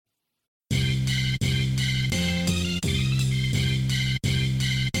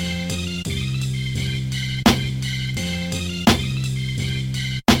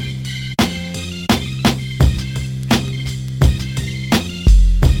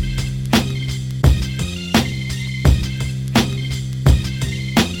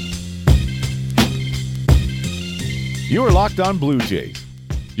You are Locked On Blue Jays,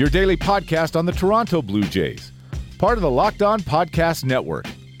 your daily podcast on the Toronto Blue Jays, part of the Locked On Podcast Network,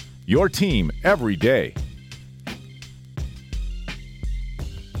 your team every day.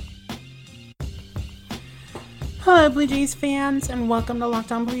 Hello, Blue Jays fans, and welcome to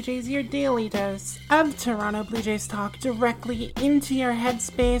Locked On Blue Jays, your daily dose of Toronto Blue Jays talk directly into your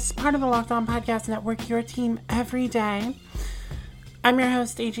headspace, part of the Locked On Podcast Network, your team every day. I'm your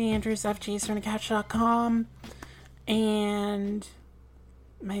host, AJ Andrews of JaysFromTheCouch.com, and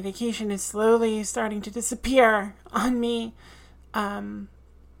my vacation is slowly starting to disappear on me, but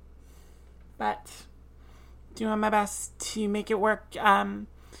doing my best to make it work.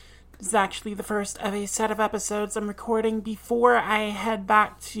 This is actually the first of a set of episodes I'm recording before I head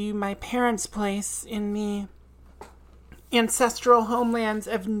back to my parents' place in the ancestral homelands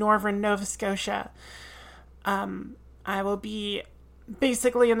of northern Nova Scotia. I will be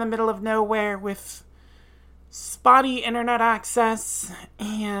basically in the middle of nowhere with spotty internet access,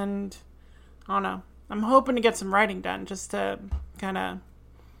 and I don't know. I'm hoping to get some writing done just to kind of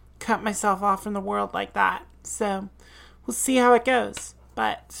cut myself off from the world like that. So we'll see how it goes.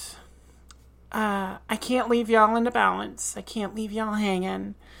 But I can't leave y'all in the balance. I can't leave y'all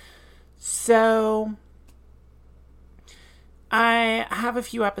hanging. So I have a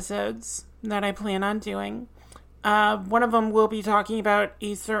few episodes that I plan on doing. One of them will be talking about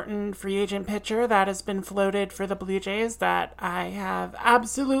a certain free agent pitcher that has been floated for the Blue Jays that I have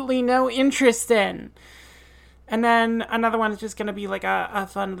absolutely no interest in. And then another one is just going to be like a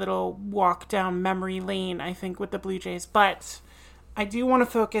fun little walk down memory lane, I think, with the Blue Jays. But I do want to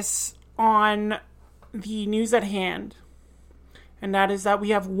focus on the news at hand, and that is that we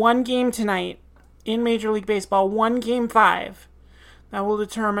have one game tonight in Major League Baseball, one Game 5, that will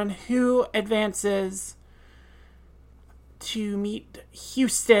determine who advances to meet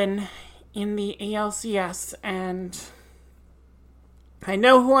Houston in the ALCS, and I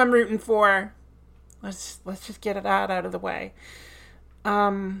know who I'm rooting for. Let's just get it out of the way.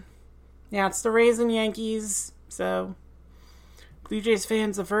 Yeah, it's the Rays and Yankees, so Blue Jays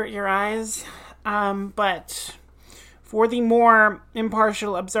fans, avert your eyes. But for the more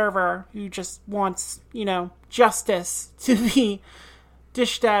impartial observer who just wants, justice to be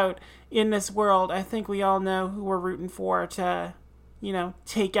dished out in this world, I think we all know who we're rooting for to,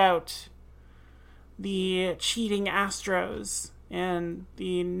 take out the cheating Astros and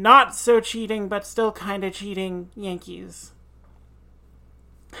the not so cheating but still kind of cheating Yankees.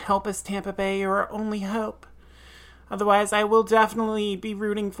 Help us, Tampa Bay, you're our only hope. Otherwise, I will definitely be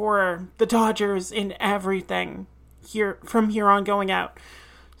rooting for the Dodgers in everything from here on going out.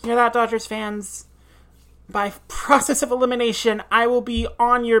 Hear that, Dodgers fans? By process of elimination, I will be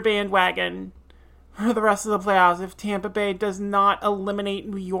on your bandwagon for the rest of the playoffs if Tampa Bay does not eliminate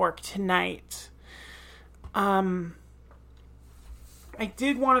New York tonight. I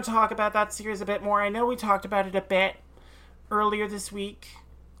did want to talk about that series a bit more. I know we talked about it a bit earlier this week.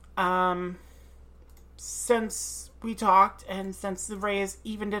 Since we talked, and since the Rays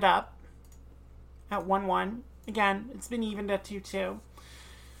evened it up at 1-1, again, it's been evened at 2-2.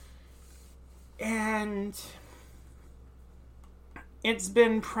 And it's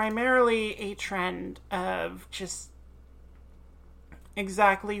been primarily a trend of just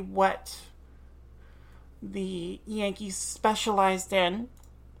exactly what the Yankees specialized in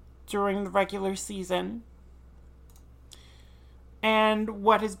during the regular season and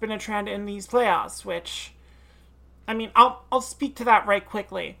what has been a trend in these playoffs, which, I'll speak to that right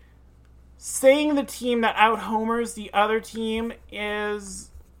quickly. Saying the team that out-homers the other team is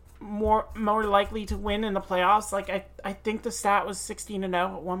more likely to win in the playoffs, I think the stat was 16-0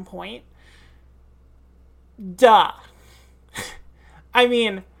 at one point. Duh.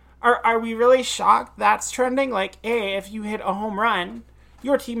 Are we really shocked that's trending? If you hit a home run,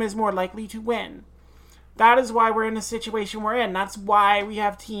 your team is more likely to win. That is why we're in the situation we're in. That's why we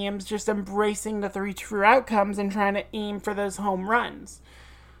have teams just embracing the 3 true outcomes and trying to aim for those home runs.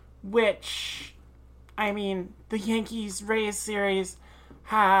 Which, the Yankees-Rays series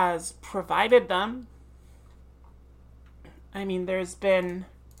has provided them. There's been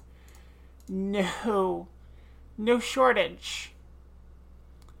no shortage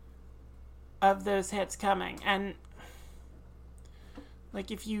of those hits coming. And,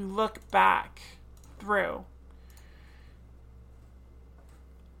 if you look back through,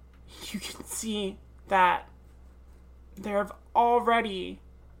 you can see that there have already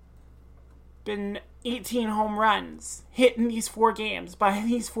been 18 home runs hit in these 4 games by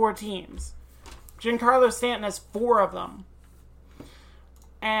these 4 teams. Giancarlo Stanton has 4 of them.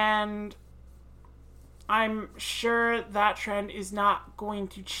 And I'm sure that trend is not going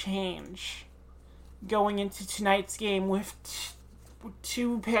to change going into tonight's game with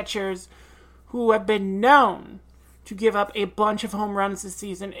two pitchers who have been known to give up a bunch of home runs this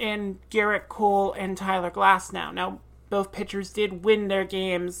season in Gerrit Cole and Tyler Glasnow. Now, both pitchers did win their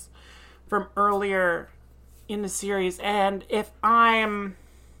games from earlier in the series, and if I'm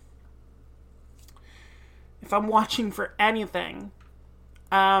watching for anything,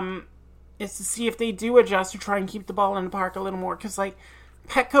 is to see if they do adjust to try and keep the ball in the park a little more. Because, like,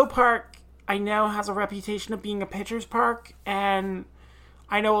 Petco Park, I know, has a reputation of being a pitcher's park, and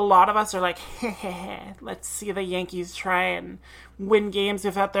I know a lot of us are like, let's see the Yankees try and win games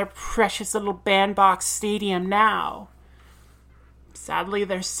without their precious little bandbox stadium now. Sadly,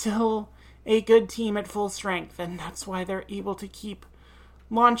 they're still a good team at full strength, and that's why they're able to keep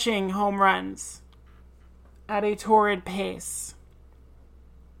launching home runs at a torrid pace.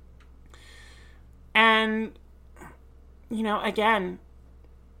 And, you know, again,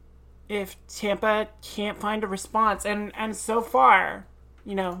 if Tampa can't find a response, and so far,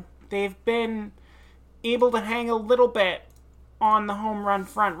 you know, they've been able to hang a little bit on the home run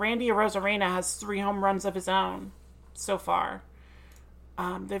front. Randy Arozarena has 3 home runs of his own so far.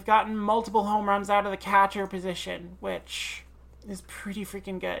 They've gotten multiple home runs out of the catcher position, which is pretty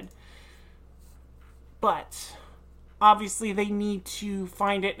freaking good. But obviously they need to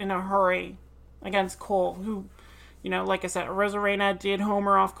find it in a hurry against Cole, who, you know, like I said, Arozarena did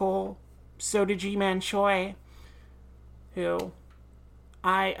homer off Cole. So did Ji-Man Choi, who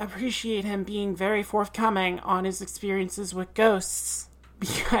I appreciate him being very forthcoming on his experiences with ghosts,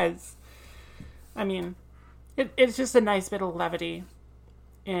 because, I mean, it's just a nice bit of levity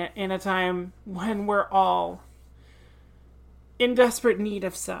in a time when we're all in desperate need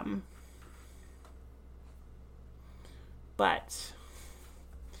of some. But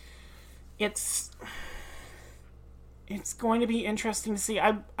it's going to be interesting to see.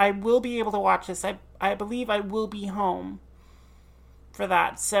 I will be able to watch this. I believe I will be home for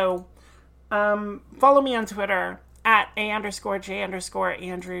that. So follow me on Twitter at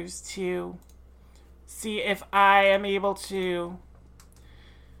 @A_J_Andrews to see if I am able to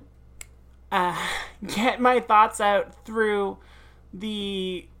get my thoughts out through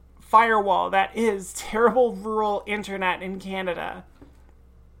the firewall that is terrible rural internet in Canada.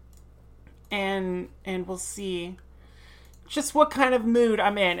 And we'll see just what kind of mood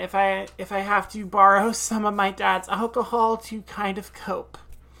I'm in if I have to borrow some of my dad's alcohol to kind of cope.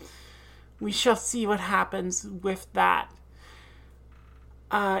 We shall see what happens with that.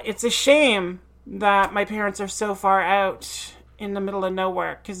 It's a shame that my parents are so far out in the middle of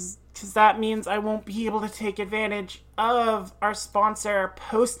nowhere, because that means I won't be able to take advantage of our sponsor,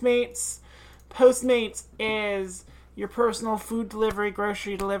 Postmates. Postmates is your personal food delivery,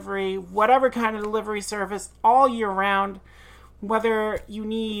 grocery delivery, whatever kind of delivery service all year round. Whether you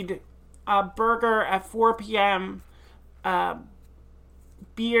need a burger at 4 p.m.,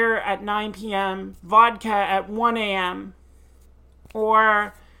 beer at 9 p.m., vodka at 1 a.m.,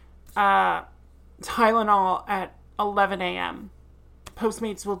 or Tylenol at 11 a.m.,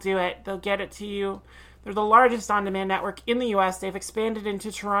 Postmates will do it. They'll get it to you. They're the largest on-demand network in the U.S. They've expanded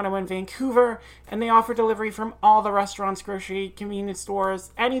into Toronto and Vancouver, and they offer delivery from all the restaurants, grocery, convenience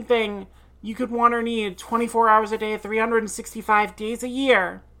stores, anything you could want or need 24 hours a day, 365 days a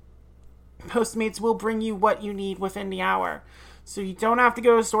year. Postmates will bring you what you need within the hour. So you don't have to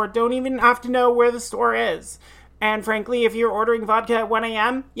go to the store, don't even have to know where the store is. And frankly, if you're ordering vodka at 1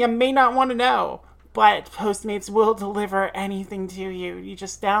 a.m., you may not want to know. But Postmates will deliver anything to you. You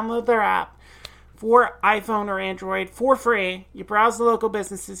just download their app for iPhone or Android for free. You browse the local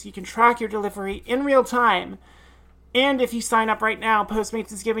businesses. You can track your delivery in real time. And if you sign up right now,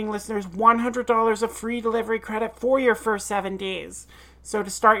 Postmates is giving listeners $100 of free delivery credit for your first 7 days. So to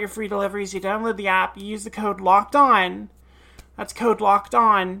start your free deliveries, you download the app, you use the code LOCKEDON. That's code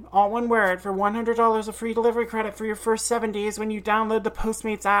LOCKEDON, all one word, for $100 of free delivery credit for your first 7 days when you download the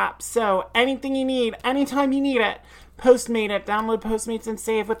Postmates app. So anything you need, anytime you need it, Postmate it. Download Postmates and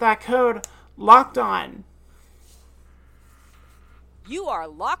save with that code LOCKEDON. You are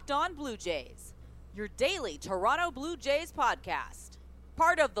Locked On Blue Jays, your daily Toronto Blue Jays podcast.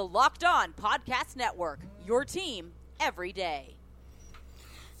 Part of the Locked On Podcast Network, your team every day.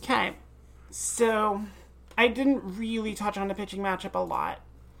 Okay, so I didn't really touch on the pitching matchup a lot.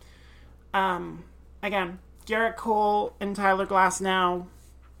 Again, Gerrit Cole and Tyler Glasnow,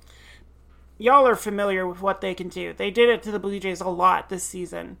 y'all are familiar with what they can do. They did it to the Blue Jays a lot this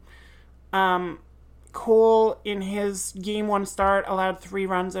season. Cole, in his Game 1 start, allowed 3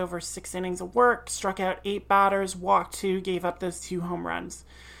 runs over 6 innings of work, struck out 8 batters, walked 2, gave up those 2 home runs.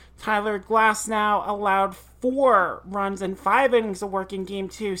 Tyler Glasnow allowed 4 runs and 5 innings of work in Game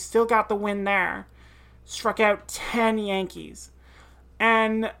 2, still got the win there. struck out 10 Yankees.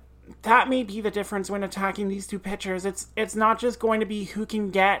 And that may be the difference when attacking these two pitchers. It's not just going to be who can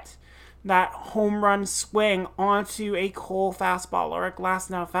get that home run swing onto a Cole fastball or a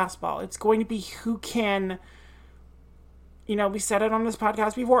Glasnow fastball. It's going to be who can, we said it on this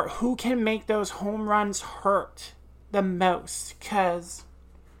podcast before, who can make those home runs hurt the most. Because,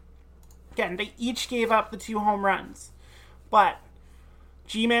 again, they each gave up the 2 home runs. But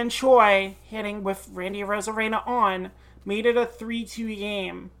Ji-Man Choi hitting with Randy Arozarena on made it a 3-2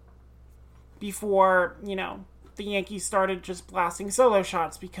 game before, the Yankees started just blasting solo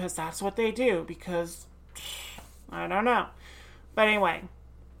shots, because that's what they do, because, I don't know. But anyway,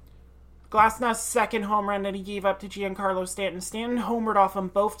 Glasnow's second home run that he gave up to Giancarlo Stanton. Stanton homered off him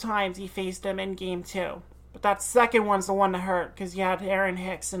both times he faced him in Game 2. But that second one's the one that hurt, because you had Aaron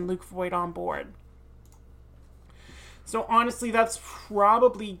Hicks and Luke Voit on board. So honestly, that's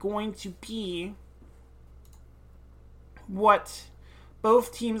probably going to be what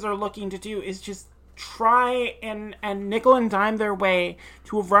both teams are looking to do, is just try and nickel and dime their way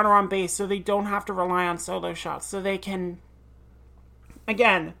to a runner on base so they don't have to rely on solo shots. So they can,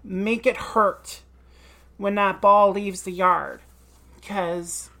 again, make it hurt when that ball leaves the yard.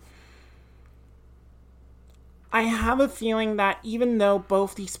 Because I have a feeling that even though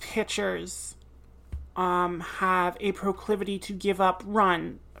both these pitchers have a proclivity to give up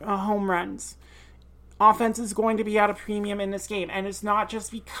home runs, offense is going to be at a premium in this game. And it's not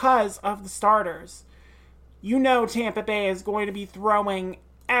just because of the starters. Tampa Bay is going to be throwing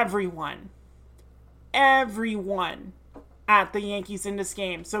everyone at the Yankees in this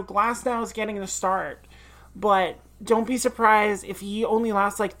game. So Glasnow is getting the start. But don't be surprised if he only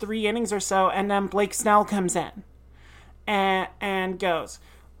lasts like 3 innings or so, and then Blake Snell comes in and goes.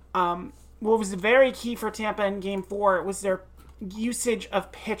 What was very key for Tampa in Game 4 was their usage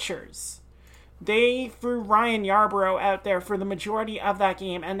of pitchers. They threw Ryan Yarbrough out there for the majority of that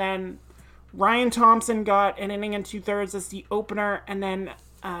game, and then Ryan Thompson got an inning and 2/3 as the opener, and then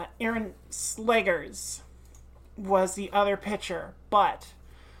Aaron Slegers was the other pitcher. But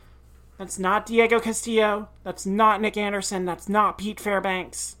that's not Diego Castillo, that's not Nick Anderson, that's not Pete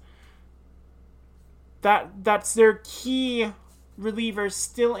Fairbanks. That's their key relievers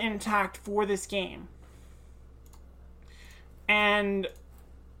still intact for this game. And,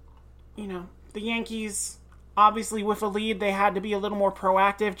 the Yankees, obviously with a lead, they had to be a little more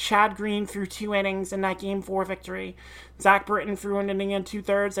proactive. Chad Green threw 2 innings in that Game 4 victory. Zach Britton threw an inning and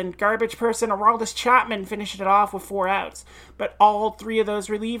 2/3, and garbage person Aroldis Chapman finished it off with 4 outs. But all 3 of those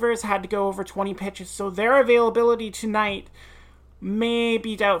relievers had to go over 20 pitches, so their availability tonight may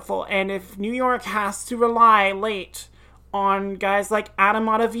be doubtful. And if New York has to rely late on guys like Adam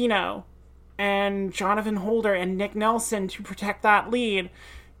Ottavino and Jonathan Holder and Nick Nelson to protect that lead,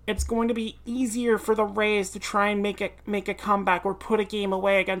 it's going to be easier for the Rays to try and make a comeback or put a game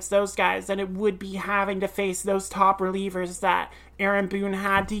away against those guys than it would be having to face those top relievers that Aaron Boone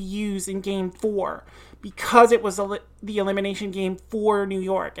had to use in Game 4, because it was the elimination game for New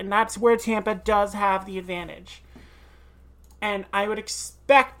York. And that's where Tampa does have the advantage. And I would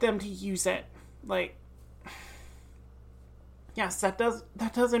expect them to use it. Yes, that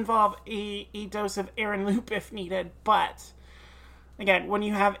does involve a dose of Aaron Loop if needed, but again, when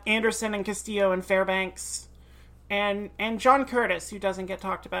you have Anderson and Castillo and Fairbanks and John Curtis, who doesn't get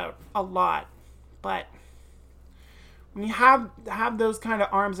talked about a lot, but when you have those kind of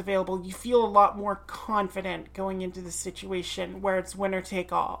arms available, you feel a lot more confident going into the situation where it's winner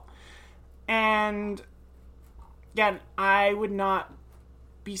take all. And again, I would not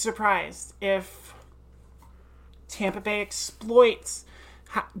be surprised if Tampa Bay exploits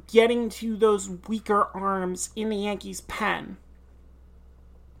getting to those weaker arms in the Yankees' pen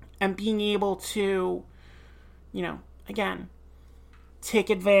and being able to, again, take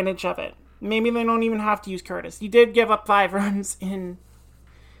advantage of it. Maybe they don't even have to use Curtis. He did give up 5 runs in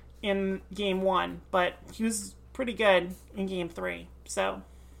Game 1, but he was pretty good in Game 3. So,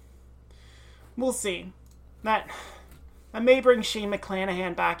 we'll see. That may bring Shane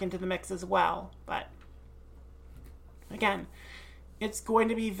McClanahan back into the mix as well, but again, it's going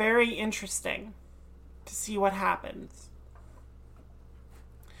to be very interesting to see what happens.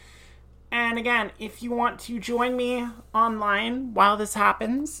 And again, if you want to join me online while this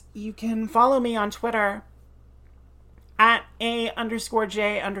happens, you can follow me on Twitter at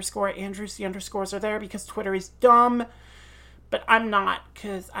 @A_J_Andrews. The underscores are there because Twitter is dumb, but I'm not,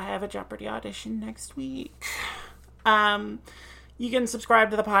 because I have a Jeopardy audition next week. You can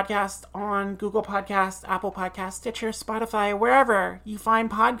subscribe to the podcast on Google Podcasts, Apple Podcasts, Stitcher, Spotify, wherever you find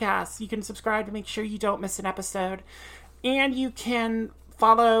podcasts. You can subscribe to make sure you don't miss an episode. And you can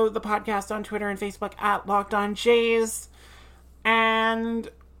follow the podcast on Twitter and Facebook at Locked On Jays. And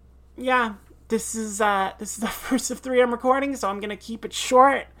yeah, this is the first of 3 I'm recording, so I'm going to keep it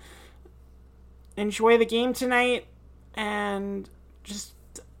short. Enjoy the game tonight, and just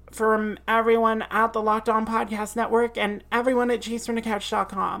from everyone at the Locked On Podcast Network and everyone at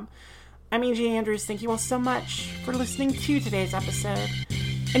JaysFromTheCouch.com, I'm AJ Andrews. Thank you all so much for listening to today's episode,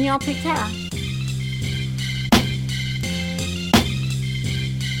 and y'all take care.